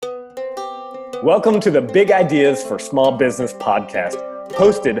Welcome to the Big Ideas for Small Business podcast,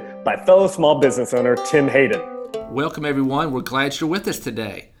 hosted by fellow small business owner Tim Hayden. Welcome, everyone. We're glad you're with us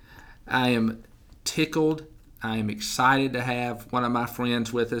today. I am tickled. I am excited to have one of my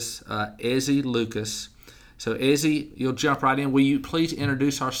friends with us, Ezzy Lucas. So, Ezzy, you'll jump right in. Will you please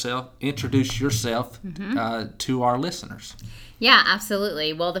introduce yourself to our listeners? Yeah,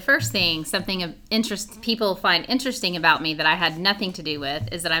 absolutely. Well, the first thing, something of interest people find interesting about me that I had nothing to do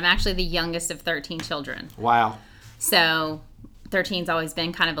with is that I'm actually the youngest of 13 children. Wow. So 13's always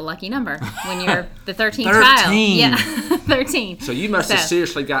been kind of a lucky number when you're the 13th child. Yeah, 13. So you must have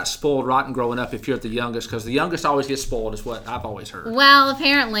seriously got spoiled rotten growing up if you're the youngest, because the youngest always gets spoiled is what I've always heard. Well,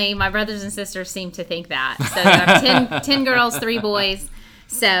 apparently my brothers and sisters seem to think that. So I have 10 girls, 3 boys.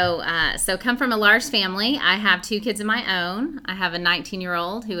 So come from a large family. I have 2 kids of my own. I have a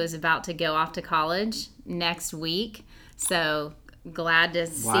 19-year-old who is about to go off to college next week. So glad to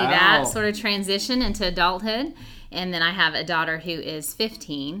see that sort of transition into adulthood. And then I have a daughter who is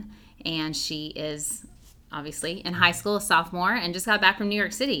 15, and she is obviously in high school, a sophomore, and just got back from New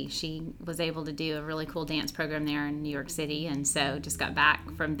York City. She was able to do a really cool dance program there in New York City, and so just got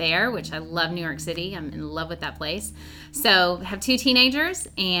back from there, which I love New York City. I'm in love with that place. So I have 2 teenagers,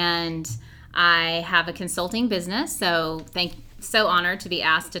 and I have a consulting business. So honored to be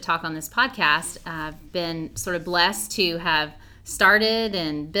asked to talk on this podcast. I've been sort of blessed to have started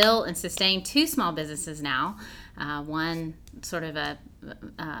and built and sustained 2 small businesses now. One sort of a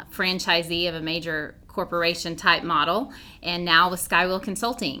franchisee of a major corporation type model, and now with Skywheel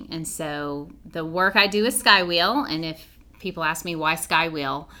Consulting. And so the work I do is Skywheel, and if people ask me why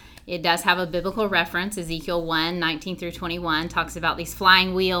Skywheel, it does have a biblical reference. Ezekiel 1:19 through 21 talks about these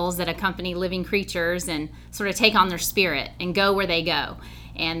flying wheels that accompany living creatures and sort of take on their spirit and go where they go.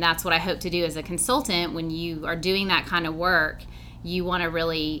 And that's what I hope to do as a consultant. When you are doing that kind of work, you want to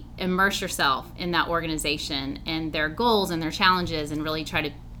really immerse yourself in that organization and their goals and their challenges, and really try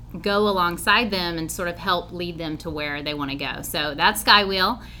to go alongside them and sort of help lead them to where they want to go. So that's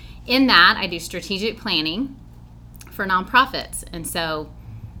Skywheel. In that, I do strategic planning for nonprofits. And so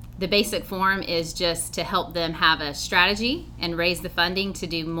the basic form is just to help them have a strategy and raise the funding to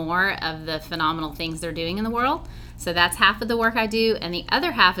do more of the phenomenal things they're doing in the world. So that's half of the work I do. And the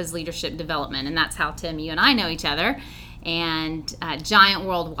other half is leadership development. And that's how, Tim, you and I know each other. And Giant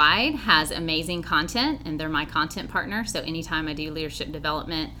Worldwide has amazing content, and they're my content partner. So anytime I do leadership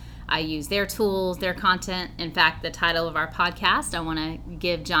development, I use their tools, their content. In fact, the title of our podcast, I want to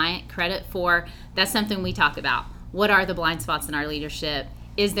give Giant credit for. That's something we talk about. What are the blind spots in our leadership?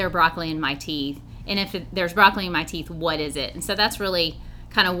 Is there broccoli in my teeth? And if there's broccoli in my teeth, what is it? And so that's really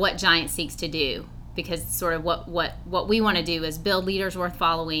kind of what Giant seeks to do, because sort of what we want to do is build leaders worth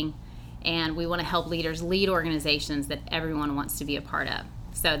following. And we want to help leaders lead organizations that everyone wants to be a part of.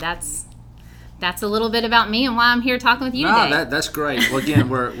 So that's a little bit about me and why I'm here talking with you today. That's great. Well, again,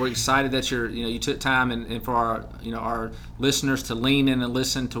 we're excited that you took time and for our listeners to lean in and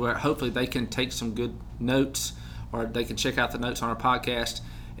listen to where hopefully they can take some good notes, or they can check out the notes on our podcast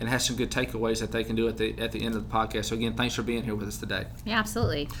and have some good takeaways that they can do at the end of the podcast. So again, thanks for being here with us today. Yeah,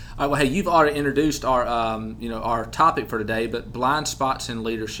 absolutely. All right. Well, hey, you've already introduced our topic for today, but blind spots in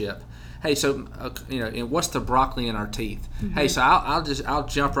leadership. Hey, so and what's the broccoli in our teeth? Mm-hmm. Hey, so I'll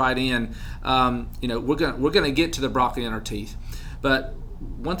jump right in. We're gonna get to the broccoli in our teeth, but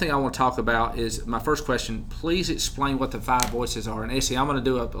one thing I want to talk about is my first question. Please explain what the 5 voices are. And Essie, I'm going to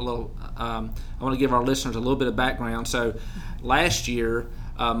do a little. I want to give our listeners a little bit of background. So, last year,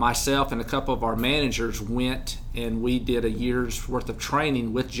 myself and a couple of our managers went and we did a year's worth of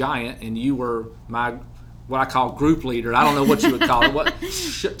training with Giant, and you were what I call group leader. I don't know what you would call it. What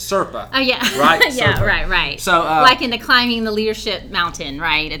Sherpa? Oh yeah, right. Yeah, Sherpa. right. So like in the climbing the leadership mountain,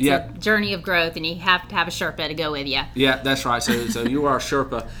 right? It's a journey of growth, and you have to have a Sherpa to go with you. Yeah, that's right. So you are a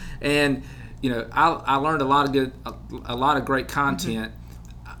Sherpa, and I learned a lot of great content.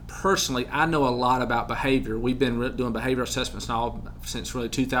 Mm-hmm. Personally, I know a lot about behavior. We've been doing behavior assessments now since really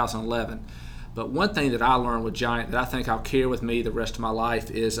 2011. But one thing that I learned with Giant that I think I'll carry with me the rest of my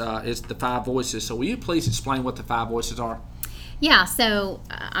life is the 5 voices. So will you please explain what the 5 voices are? Yeah, so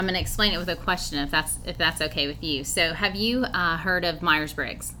I'm going to explain it with a question if that's okay with you. So have you heard of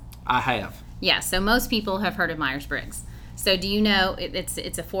Myers-Briggs? I have. Yeah, so most people have heard of Myers-Briggs. So do you know it's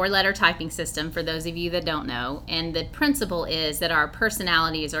a 4-letter typing system for those of you that don't know, and the principle is that our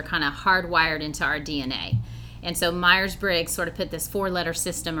personalities are kind of hardwired into our DNA. And so Myers-Briggs sort of put this 4-letter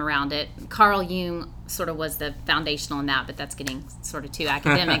system around it. Carl Jung sort of was the foundational in that, but that's getting sort of too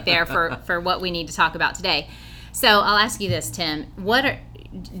academic there for what we need to talk about today. So I'll ask you this, Tim.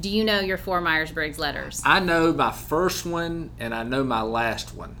 do you know your 4 Myers-Briggs letters? I know my first one and I know my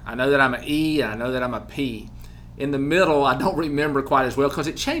last one. I know that I'm an E and I know that I'm a P. In the middle, I don't remember quite as well because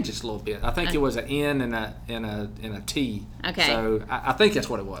it changes a little bit. I think it was an N and a T. Okay. So I think that's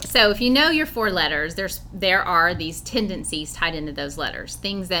what it was. So if you know your 4 letters, there are these tendencies tied into those letters,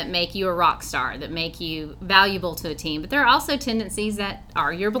 things that make you a rock star, that make you valuable to a team. But there are also tendencies that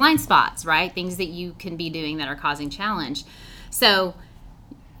are your blind spots, right? Things that you can be doing that are causing challenge. So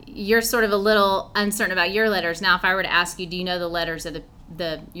you're sort of a little uncertain about your letters. Now, if I were to ask you, do you know the letters of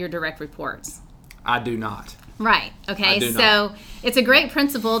your direct reports? I do not. Right. Okay. So it's a great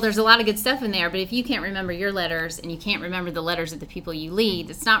principle. There's a lot of good stuff in there, but if you can't remember your letters and you can't remember the letters of the people you lead,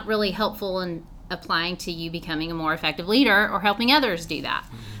 it's not really helpful in applying to you becoming a more effective leader or helping others do that.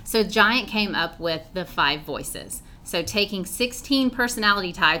 Mm-hmm. So Giant came up with the 5 voices. So taking 16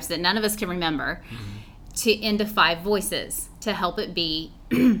 personality types that none of us can remember into 5 voices to help it be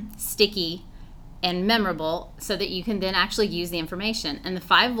sticky and memorable so that you can then actually use the information. And the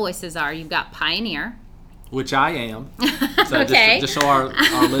 5 voices are, you've got Pioneer, which I am. So okay. just so our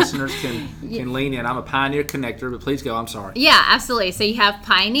listeners can lean in. I'm a Pioneer connector, but please go. I'm sorry. Yeah, absolutely. So you have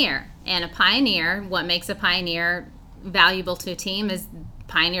Pioneer. And a Pioneer, what makes a Pioneer valuable to a team is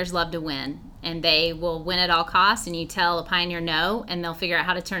Pioneers love to win. And they will win at all costs. And you tell a Pioneer no, and they'll figure out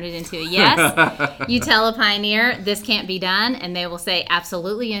how to turn it into a yes. You tell a Pioneer this can't be done, and they will say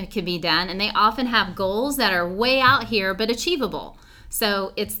absolutely it can be done. And they often have goals that are way out here but achievable.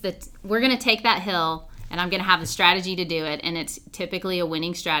 So we're going to take that hill, and I'm going to have the strategy to do it, and it's typically a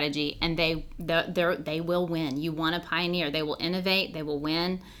winning strategy, and they will win. You want a Pioneer. They will innovate. They will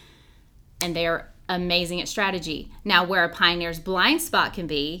win, and they're amazing at strategy. Now, where a Pioneer's blind spot can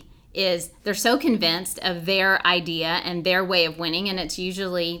be is they're so convinced of their idea and their way of winning, and it's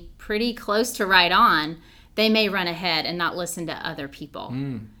usually pretty close to right on, they may run ahead and not listen to other people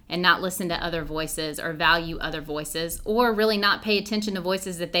and not listen to other voices or value other voices, or really not pay attention to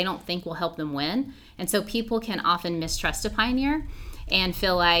voices that they don't think will help them win. And so people can often mistrust a Pioneer and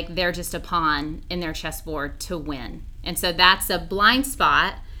feel like they're just a pawn in their chessboard to win. And so that's a blind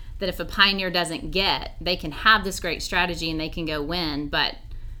spot that if a Pioneer doesn't get, they can have this great strategy and they can go win, but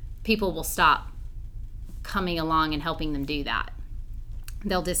people will stop coming along and helping them do that.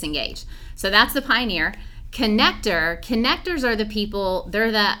 They'll disengage. So that's the Pioneer. Connectors are the people,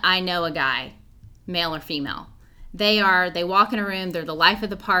 they're the I know a guy, male or female. They walk in a room, they're the life of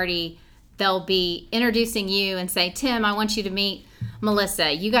the party. They'll be introducing you and say, Tim, I want you to meet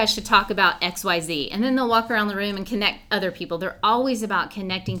Melissa. You guys should talk about XYZ. And then they'll walk around the room and connect other people. They're always about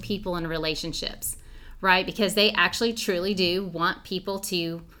connecting people and relationships, right? Because they actually truly do want people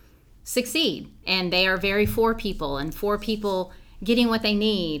to succeed. And they are very for people, and for people getting what they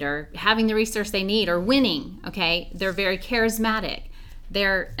need or having the resource they need or winning, okay? They're very charismatic.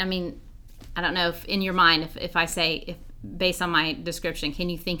 I don't know if in your mind, if I say, based on my description,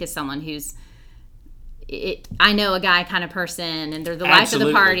 can you think of someone who's, I know a guy kind of person, and they're the life of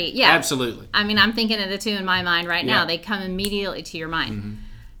the party? Yeah, absolutely. I mean, I'm thinking of the 2 in my mind right now. They come immediately to your mind. Mm-hmm.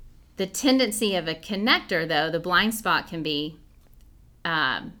 The tendency of a connector, though, the blind spot can be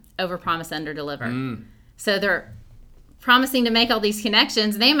overpromise, underdeliver. So they're promising to make all these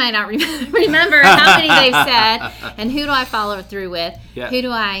connections. They might not remember how many they've said, and who do I follow through with? Yeah. Who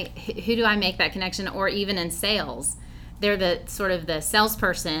do I make that connection? Or even in sales, they're the sort of the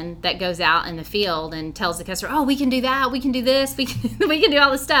salesperson that goes out in the field and tells the customer, oh, we can do that, we can do this, we can do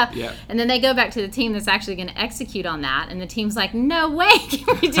all this stuff. Yeah. And then they go back to the team that's actually going to execute on that, and the team's like, no way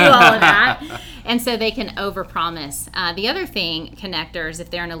can we do all of that. And so they can overpromise. The other thing, connectors, if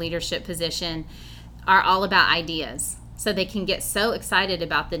they're in a leadership position, are all about ideas. So they can get so excited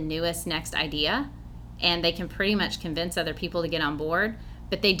about the newest next idea, and they can pretty much convince other people to get on board,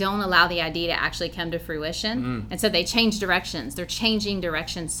 but they don't allow the idea to actually come to fruition. And so they change directions. They're changing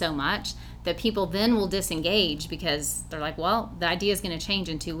directions so much that people then will disengage because they're like, well, the idea is going to change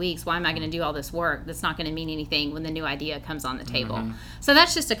in 2 weeks. Why am I going to do all this work that's not going to mean anything when the new idea comes on the table? So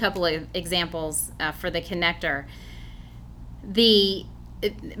that's just a couple of examples for the connector.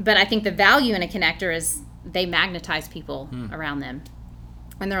 But I think the value in a connector is they magnetize people around them.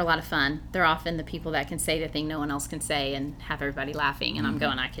 And they're a lot of fun. They're often the people that can say the thing no one else can say and have everybody laughing. And I'm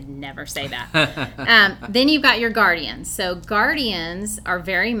going, I could never say that. Then you've got your guardians. So guardians are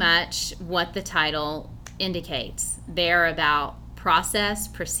very much what the title indicates. They're about process,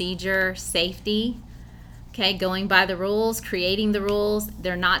 procedure, safety, okay, going by the rules, creating the rules.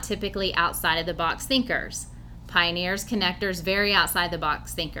 They're not typically outside of the box thinkers. Pioneers, connectors, very outside the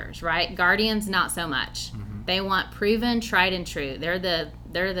box thinkers, right? Guardians, not so much. They want proven, tried and true. They're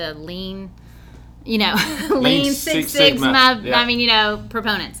the lean Lean Six Sigma. Yeah.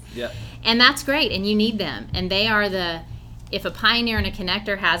 Proponents. Yeah. And that's great, and you need them. And they are if a pioneer and a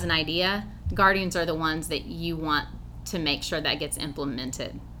connector has an idea, guardians are the ones that you want to make sure that gets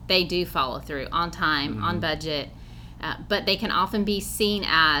implemented. They do follow through on time, on budget, but they can often be seen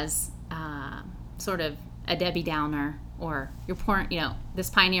as sort of a Debbie Downer, or you're poor, this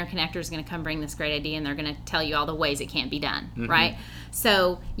pioneer connector is going to come bring this great idea, and they're going to tell you all the ways it can't be done, right?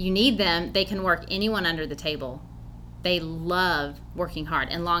 So you need them. They can work anyone under the table. They love working hard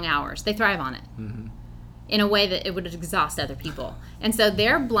and long hours. They thrive on it in a way that it would exhaust other people. And so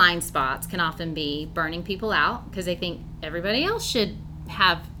their blind spots can often be burning people out because they think everybody else should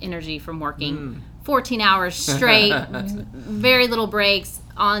have energy from working 14 hours straight, very little breaks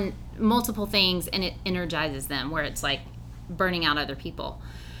on multiple things, and it energizes them where it's like burning out other people.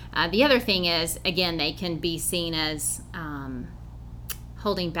 The other thing is, again, they can be seen as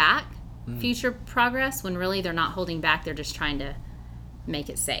holding back future progress when really they're not holding back. They're just trying to make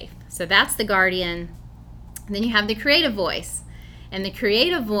it safe. So that's the guardian. And then you have the creative voice. And the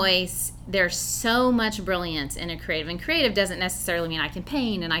creative voice, there's so much brilliance in a creative. And creative doesn't necessarily mean I can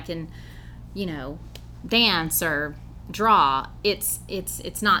paint and I can, dance or draw.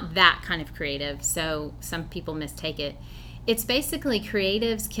 It's not that kind of creative. So some people mistake it. It's basically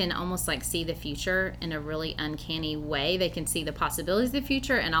creatives can almost like see the future in a really uncanny way. They can see the possibilities of the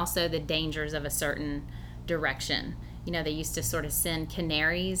future and also the dangers of a certain direction. They used to sort of send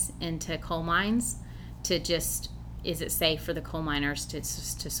canaries into coal mines to just, is it safe for the coal miners to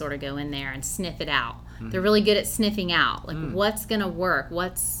sort of go in there and sniff it out? They're really good at sniffing out, like what's going to work,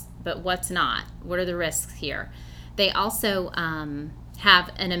 what's not, what are the risks here. They also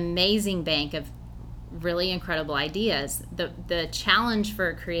have an amazing bank of really incredible ideas. The challenge for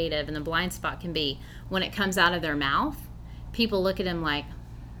a creative and the blind spot can be when it comes out of their mouth, people look at them like,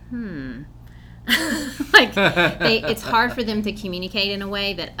 it's hard for them to communicate in a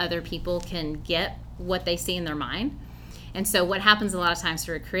way that other people can get what they see in their mind. And so what happens a lot of times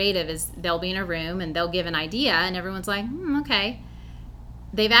for a creative is they'll be in a room and they'll give an idea and everyone's like, okay.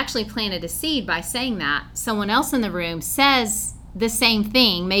 They've actually planted a seed by saying that. Someone else in the room says the same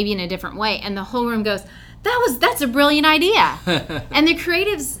thing, maybe in a different way, and the whole room goes, that's a brilliant idea. And the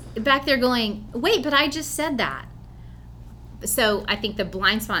creative's back there going, wait, but I just said that. So I think the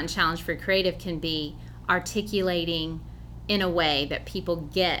blind spot and challenge for creative can be articulating in a way that people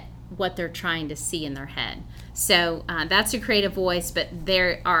get what they're trying to see in their head. So that's a creative voice, but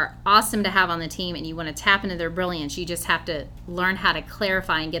they are awesome to have on the team, and you want to tap into their brilliance. You just have to learn how to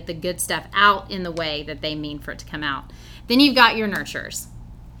clarify and get the good stuff out in the way that they mean for it to come out. Then you've got your nurturers.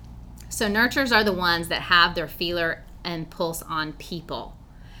 So nurturers are the ones that have their feeler and pulse on people.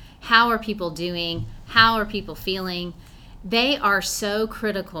 How are people doing? How are people feeling? They are so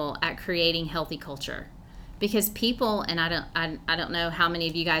critical at creating healthy culture. Because people, and I don't know how many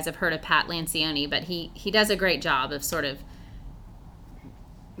of you guys have heard of Pat Lancioni, but he does a great job of sort of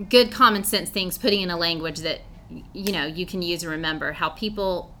good common sense things, putting in a language that you can use and remember. How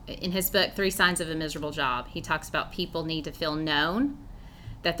people, in his book 3 Signs of a Miserable Job, he talks about people need to feel known,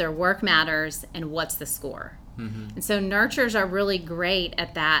 that their work matters, and what's the score. And so nurturers are really great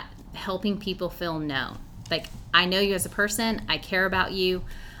at that, helping people feel known. Like, I know you as a person, I care about you.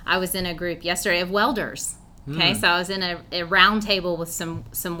 I was in a group yesterday of welders. Okay, so I was in a round table with some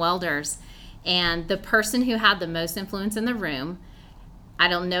welders, and the person who had the most influence in the room, I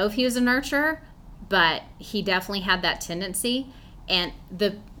don't know if he was a nurturer, but he definitely had that tendency. And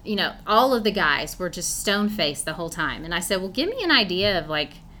all of the guys were just stone-faced the whole time. And I said, well, give me an idea of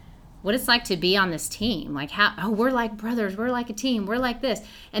like what it's like to be on this team. Like we're like brothers, we're like a team, we're like this.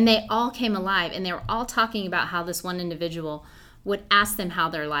 And they all came alive, and they were all talking about how this one individual would ask them how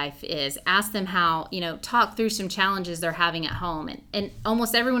their life is, ask them how, talk through some challenges they're having at home. And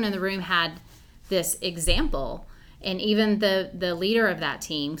almost everyone in the room had this example. And even the leader of that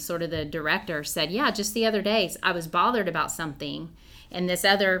team, sort of the director, said, yeah, just the other day, I was bothered about something. And this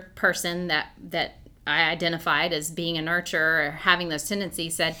other person that I identified as being a nurturer or having those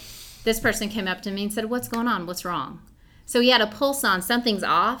tendencies said, this person came up to me and said, what's going on? What's wrong? So he had a pulse on something's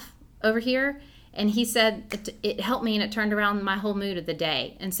off over here. And he said, it helped me, and it turned around my whole mood of the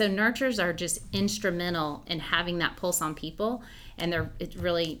day. And so nurturers are just instrumental in having that pulse on people, and it's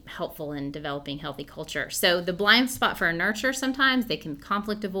really helpful in developing healthy culture. So the blind spot for a nurturer, sometimes they can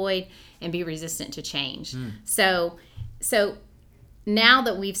conflict avoid and be resistant to change. So now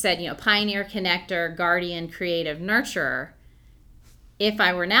that we've said, pioneer, connector, guardian, creative, nurturer, if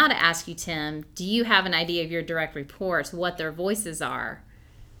I were now to ask you, Tim, do you have an idea of your direct reports, what their voices are?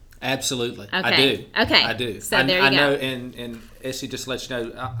 Absolutely. Okay. I do. Okay. I do. So there you I go. know, and Essie, just to let you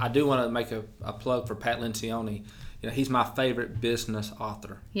know, I do want to make a plug for Pat Lencioni. He's my favorite business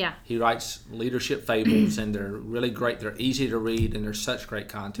author. Yeah. He writes leadership fables, and they're really great. They're easy to read, and they're such great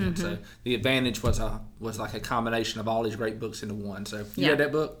content. So the advantage was like a combination of all these great books into one. So you read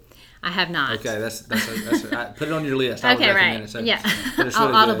that book? I have not. Okay, that's put it on your list. I would recommend it. So, Yeah. but it's I'll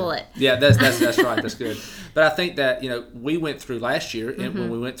really audible good. it. Yeah, that's right. That's good. But I think that we went through last year, and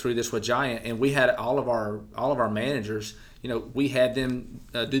when we went through this with Giant, and we had all of our managers. We had them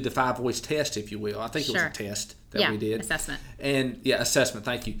do the 5-voice test, if you will. I think it was a test that we did. Assessment. And assessment.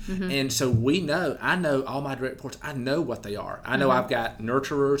 Thank you. And so I know all my direct reports. I know what they are. I know I've got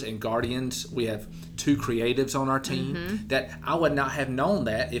nurturers and guardians. We have 2 creatives on our team that I would not have known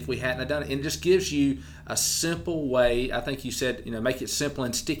that if we hadn't done it. And it just gives you a simple way. I think you said, make it simple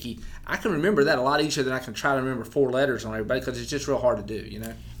and sticky. I can remember that a lot easier than I can try to remember 4 letters on everybody, because it's just real hard to do,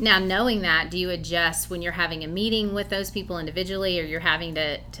 Now, knowing that, do you adjust when you're having a meeting with those people individually, or you're having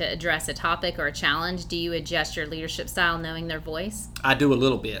to address a topic or a challenge? Do you adjust your leadership style knowing their voice? I do a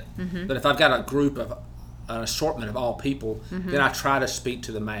little bit. But if I've got a group of an assortment of all people, then I try to speak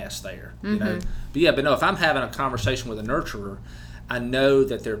to the mass there. But no, if I'm having a conversation with a nurturer, I know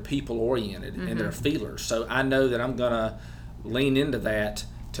that they're people oriented and they're feelers. So I know that I'm going to lean into that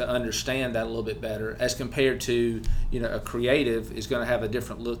to understand that a little bit better, as compared to a creative is going to have a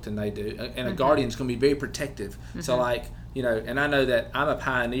different look than they do, and a guardian is going to be very protective. So and I know that I'm a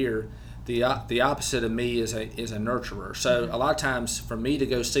pioneer. The opposite of me is a nurturer. So a lot of times for me to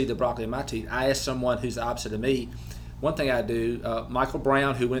go see the broccoli in my teeth, I ask someone who's the opposite of me. One thing I do, Michael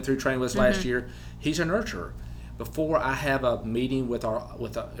Brown, who went through training with us last year, he's a nurturer. Before I have a meeting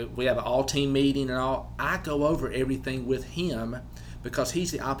we have an all-team meeting and all, I go over everything with him, because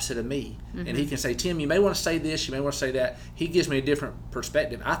he's the opposite of me. And he can say, Tim, you may want to say this, you may want to say that. He gives me a different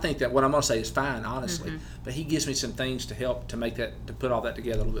perspective. I think that what I'm going to say is fine, honestly, but he gives me some things to help to put all that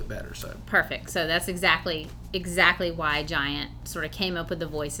together a little bit better. So perfect. So that's exactly why Giant sort of came up with the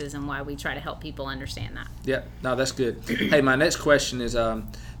voices, and why we try to help people understand that. Yeah, no, that's good. Hey, my next question is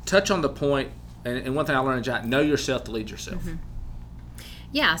touch on the point, and one thing I learned in Giant: know yourself to lead yourself.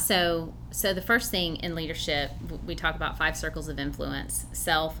 Yeah, so the first thing in leadership, we talk about 5 circles of influence: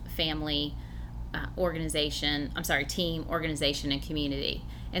 self, family, team, organization, and community.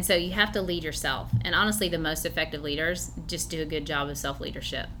 And so you have to lead yourself. And honestly, the most effective leaders just do a good job of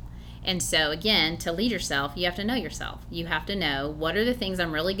self-leadership. And so again, to lead yourself, you have to know yourself. You have to know, what are the things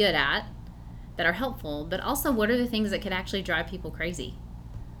I'm really good at that are helpful, but also what are the things that could actually drive people crazy?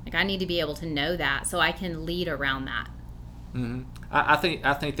 I need to be able to know that so I can lead around that. I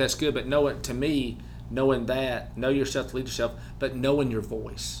think that's good, but know yourself to lead yourself, but knowing your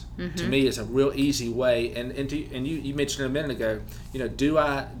voice to me is a real easy way. And you mentioned a minute ago, do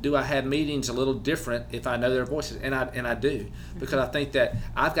I have meetings a little different if I know their voices? And I do, because I think that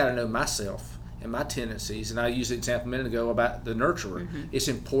I've got to know myself and my tendencies. And I used the example a minute ago about the nurturer. It's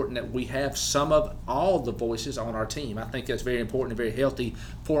important that we have some of all the voices on our team. I think that's very important and very healthy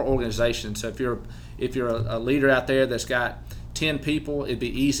for organizations. So if you're a leader out there that's got 10 people, it'd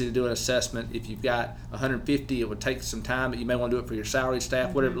be easy to do an assessment. If you've got 150, it would take some time, but you may want to do it for your salaried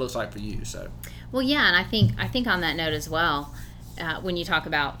staff, whatever it looks like for you. So, well, yeah, and I think on that note as well, when you talk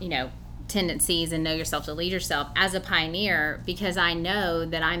about tendencies and know yourself to lead yourself, as a pioneer, because I know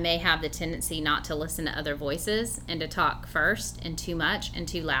that I may have the tendency not to listen to other voices and to talk first and too much and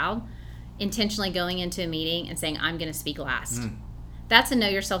too loud, intentionally going into a meeting and saying, I'm going to speak last. That's a know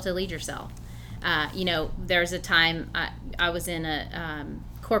yourself to lead yourself. There's a time I was in a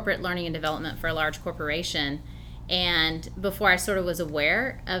corporate learning and development for a large corporation, and before I sort of was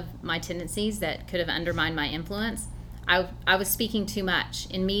aware of my tendencies that could have undermined my influence, I was speaking too much.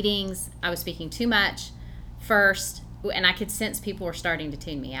 In meetings, I was speaking too much first, and I could sense people were starting to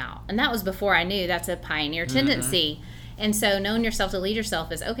tune me out. And that was before I knew that's a pioneer tendency. And so knowing yourself to lead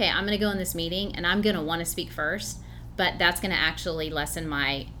yourself is, okay, I'm going to go in this meeting, and I'm going to want to speak first, but that's going to actually lessen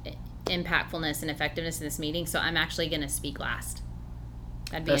my impactfulness and effectiveness in this meeting, so I'm actually going to speak last.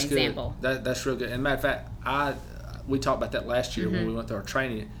 That'd be an example. That's real good. And matter of fact, we talked about that last year when we went through our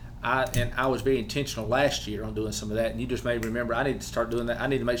training. I was very intentional last year on doing some of that, and you just made me remember I need to start doing that. I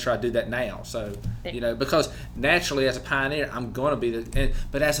need to make sure I do that now. So, because naturally as a pioneer, I'm going to be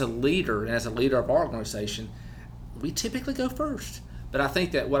but as a leader and as a leader of our organization, we typically go first. But I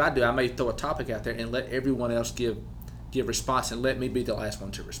think that what I do, I may throw a topic out there and let everyone else give response, and let me be the last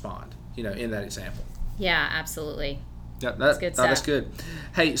one to respond, in that example. Yeah, absolutely. Yeah, that's good stuff. That's good.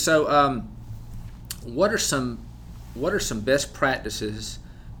 Hey, so what are some best practices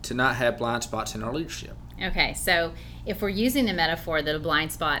to not have blind spots in our leadership? Okay, so if we're using the metaphor that a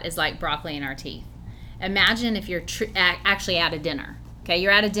blind spot is like broccoli in our teeth, imagine if you're actually at a dinner. Okay,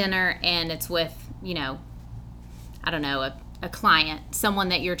 you're at a dinner and it's with, I don't know, a client, someone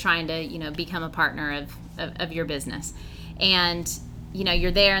that you're trying to, become a partner of your business. And,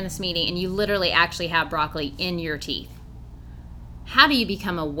 you're there in this meeting and you literally actually have broccoli in your teeth. How do you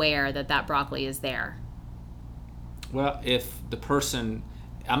become aware that broccoli is there? Well, if the person,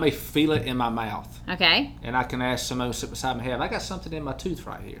 I may feel it in my mouth. Okay. And I can ask someone who sit beside me, hey, have I got something in my tooth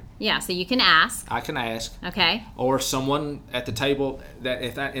right here? Yeah, so you can ask. I can ask. Okay. Or someone at the table that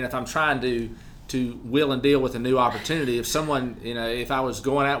if I'm trying to will and deal with a new opportunity, if someone, if I was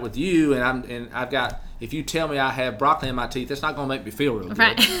going out with you if you tell me I have broccoli in my teeth, it's not going to make me feel real good.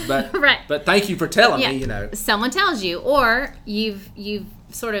 Right. But right. But thank you for telling me. Someone tells you, or you've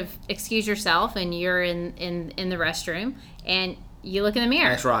sort of excused yourself and you're in the restroom and you look in the mirror.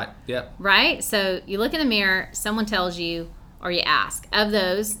 That's right. Yep. Right? So you look in the mirror, someone tells you, or you ask. Of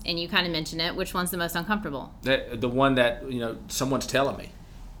those, and you kind of mention it, which one's the most uncomfortable? The one that, someone's telling me.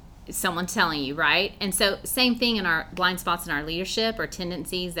 Someone's telling you, right? And so same thing in our blind spots in our leadership or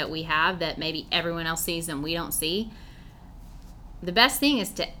tendencies that we have that maybe everyone else sees and we don't see. The best thing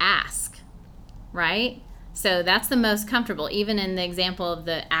is to ask, right? So that's the most comfortable. Even in the example of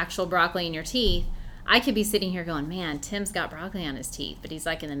the actual broccoli in your teeth, I could be sitting here going, man, Tim's got broccoli on his teeth, but he's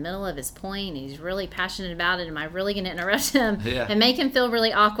like in the middle of his point and he's really passionate about it. Am I really going to interrupt him and make him feel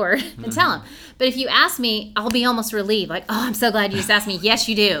really awkward and tell him? But if you ask me, I'll be almost relieved. Like, oh, I'm so glad you just asked me. Yes,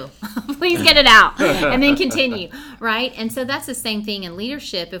 you do. Please get it out and then continue, right? And so that's the same thing in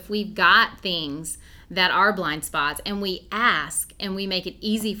leadership. If we've got things that are blind spots and we ask and we make it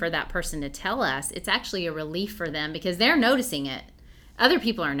easy for that person to tell us, it's actually a relief for them because they're noticing it. Other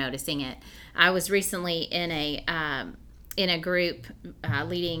people are noticing it. I was recently in a group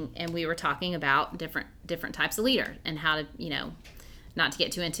leading, and we were talking about different types of leader and how to, not to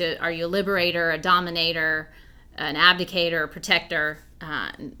get too into, are you a liberator, a dominator, an abdicator, a protector?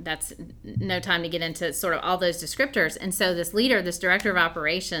 That's no time to get into sort of all those descriptors. And so this leader, this director of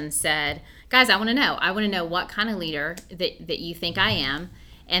operations said, guys, I want to know what kind of leader that you think I am.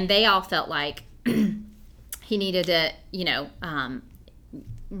 And they all felt like he needed to,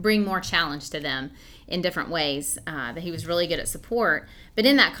 bring more challenge to them in different ways, that he was really good at support. But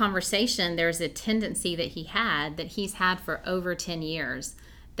in that conversation, there's a tendency that he's had for over 10 years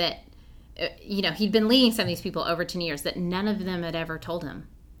that, he'd been leading some of these people over 10 years that none of them had ever told him.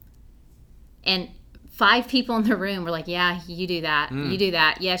 And 5 people in the room were like, yeah, you do that. You do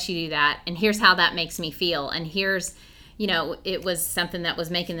that. Yes, you do that. And here's how that makes me feel. And here's, it was something that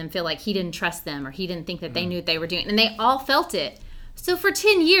was making them feel like he didn't trust them or he didn't think that they knew what they were doing. And they all felt it. So for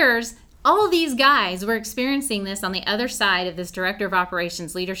 10 years, all these guys were experiencing this on the other side of this director of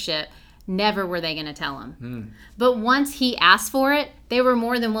operations leadership. Never were they going to tell him. But once he asked for it, they were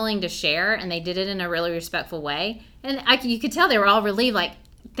more than willing to share, and they did it in a really respectful way. And you could tell they were all relieved, like,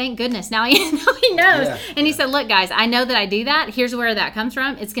 thank goodness, now he knows. Yeah, and he said, look, guys, I know that I do that. Here's where that comes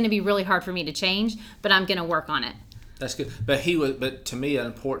from. It's going to be really hard for me to change, but I'm going to work on it. That's good. But to me, an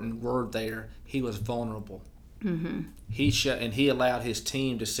important word there, he was vulnerable. Mm-hmm. He allowed his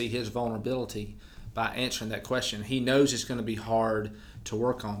team to see his vulnerability by answering that question. He knows it's going to be hard to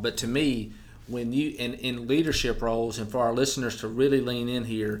work on. But to me, when you in leadership roles, and for our listeners to really lean in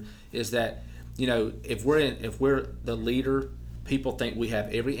here, is that if we're the leader, people think we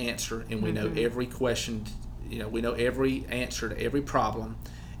have every answer and we know every question. We know every answer to every problem,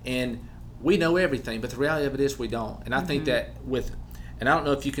 and we know everything. But the reality of it is we don't. And I think that and I don't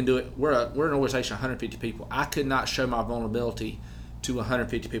know if you can do it. We're an organization of 150 people. I could not show my vulnerability to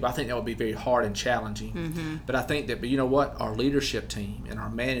 150 people. I think that would be very hard and challenging. But I think that, but you know what? Our leadership team and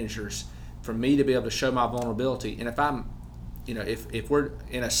our managers, for me to be able to show my vulnerability, and if I'm, if we're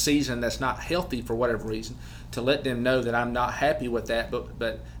in a season that's not healthy for whatever reason, to let them know that I'm not happy with that,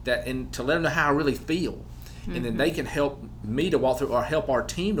 but that, and to let them know how I really feel. And then they can help me to walk through, or help our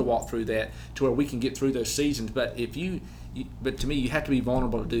team to walk through that, to where we can get through those seasons. But but to me, you have to be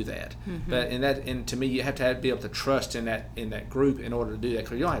vulnerable to do that. And to me, you have to be able to trust in that group in order to do that.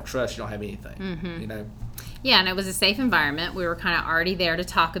 Because you don't have trust, you don't have anything. Yeah, and it was a safe environment. We were kind of already there to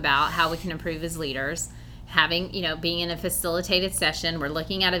talk about how we can improve as leaders. Having, being in a facilitated session, we're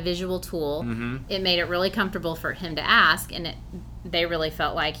looking at a visual tool. It made it really comfortable for him to ask, and they really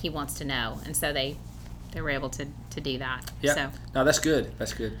felt like he wants to know, and so they were able to do that. Yeah. So. No, that's good.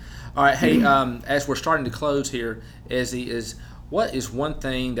 That's good. All right. Hey, as we're starting to close here, what is one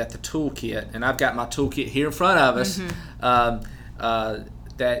thing that the toolkit, and I've got my toolkit here in front of us,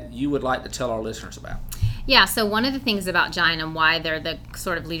 that you would like to tell our listeners about? Yeah, so one of the things about Giant and why they're the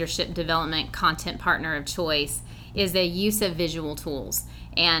sort of leadership development content partner of choice is the use of visual tools.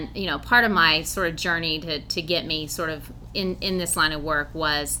 And, part of my sort of journey to get me sort of in this line of work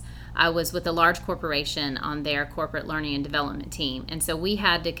was I was with a large corporation on their corporate learning and development team. And so we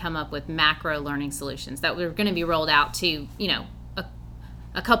had to come up with macro learning solutions that were going to be rolled out to,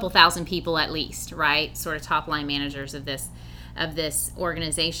 a couple thousand people at least, right? Sort of top line managers of this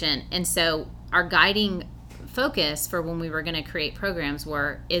organization. And so our guiding focus for when we were going to create programs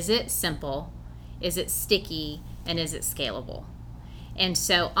were, is it simple, is it sticky, and is it scalable? And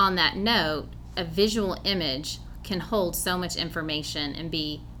so on that note, a visual image can hold so much information and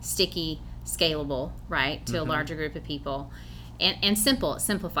be sticky, scalable, right, to a larger group of people, and simple. It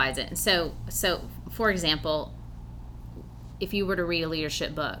simplifies it. And so for example, if you were to read a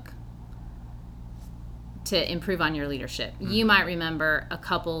leadership book to improve on your leadership, you might remember a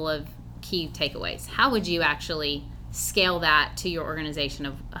couple of key takeaways. How would you actually scale that to your organization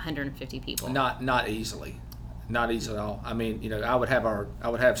of 150 people? Not easily. Not easily at all. I mean, I would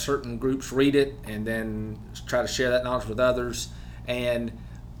have certain groups read it and then try to share that knowledge with others. And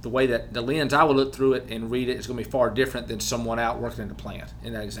the way that the lens I would look through it and read it is going to be far different than someone out working in the plant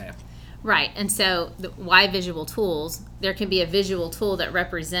in that example. Right. And so why visual tools? There can be a visual tool that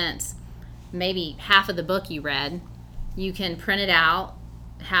represents maybe half of the book you read. You can print it out,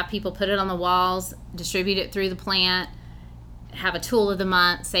 have people put it on the walls, distribute it through the plant, have a tool of the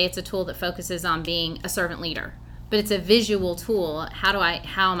month. Say it's a tool that focuses on being a servant leader, but it's a visual tool. How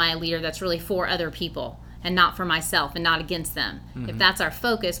am I a leader that's really for other people and not for myself and not against them? If that's our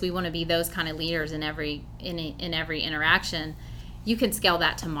focus, we want to be those kind of leaders in every interaction. You can scale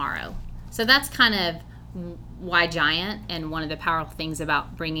that tomorrow. So that's kind of why Giant, and one of the powerful things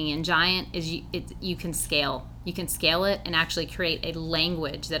about bringing in Giant is you can scale. You can scale it and actually create a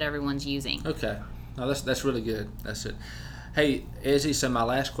language that everyone's using. Okay, no, that's really good. That's it. Hey, Ezzy, so my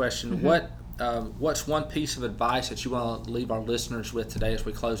last question: what's one piece of advice that you want to leave our listeners with today as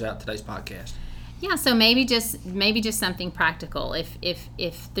we close out today's podcast? Yeah, so maybe just something practical. If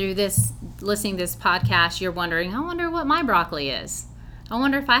through this listening to this podcast, you're wondering, I wonder what my broccoli is. I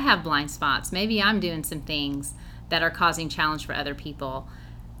wonder if I have blind spots. Maybe I'm doing some things that are causing challenge for other people.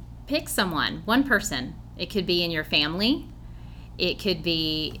 Pick someone, one person. It could be in your family. It could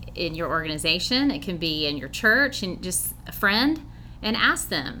be in your organization. It can be in your church, and just a friend, and ask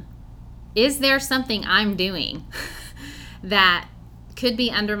them, is there something I'm doing that could be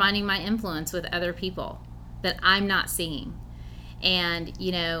undermining my influence with other people that I'm not seeing? And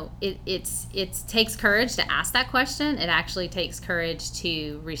it takes courage to ask that question. It actually takes courage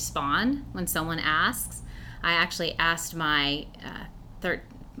to respond when someone asks. I actually asked my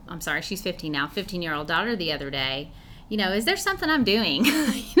she's 15 now, 15-year-old daughter the other day, is there something I'm doing,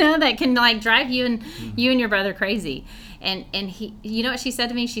 that can drive you and your brother crazy? And he, what she said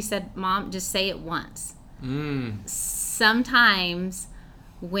to me? She said, Mom, just say it once. Sometimes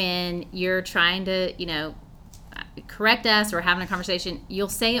when you're trying to, correct us or having a conversation, you'll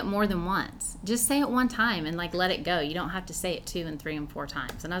say it more than once. Just say it one time and let it go. You don't have to say it 2 and 3 and 4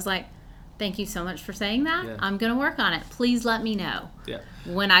 times. And I was like, thank you so much for saying that. Yeah. I'm going to work on it. Please let me know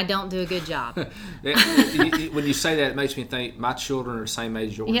when I don't do a good job. When you say that, it makes me think my children are the same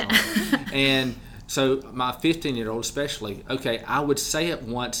age yours are. And so my 15-year-old especially, I would say it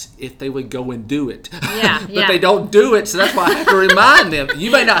once if they would go and do it. But they don't do it, so that's why I have to remind them. You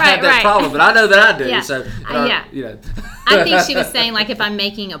may not have that problem, but I know that I do. Yeah. So, I think she was saying if I'm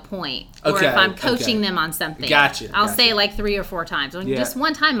making a point or if I'm coaching them on something. Gotcha. I'll say it 3 or 4 times. Just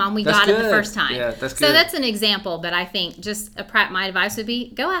one time, Mom, we got it the first time. Yeah, that's good. So that's an example, but I think just my advice would be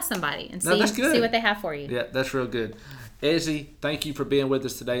go ask somebody and see what they have for you. Yeah, that's real good. Ezzy, thank you for being with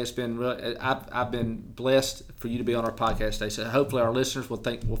us today. It's been real. I've been blessed for you to be on our podcast today. So hopefully our listeners will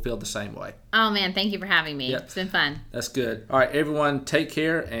feel the same way. Oh man, thank you for having me. Yep. It's been fun. That's good. All right, everyone, take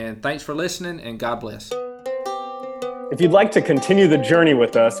care and thanks for listening, and God bless. If you'd like to continue the journey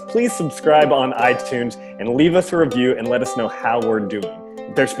with us, please subscribe on iTunes and leave us a review and let us know how we're doing.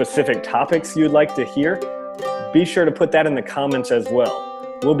 If there's specific topics you'd like to hear, be sure to put that in the comments as well.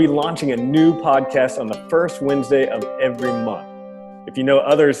 We'll be launching a new podcast on the first Wednesday of every month. If you know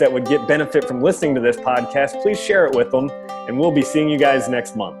others that would get benefit from listening to this podcast, please share it with them, and we'll be seeing you guys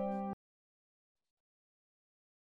next month.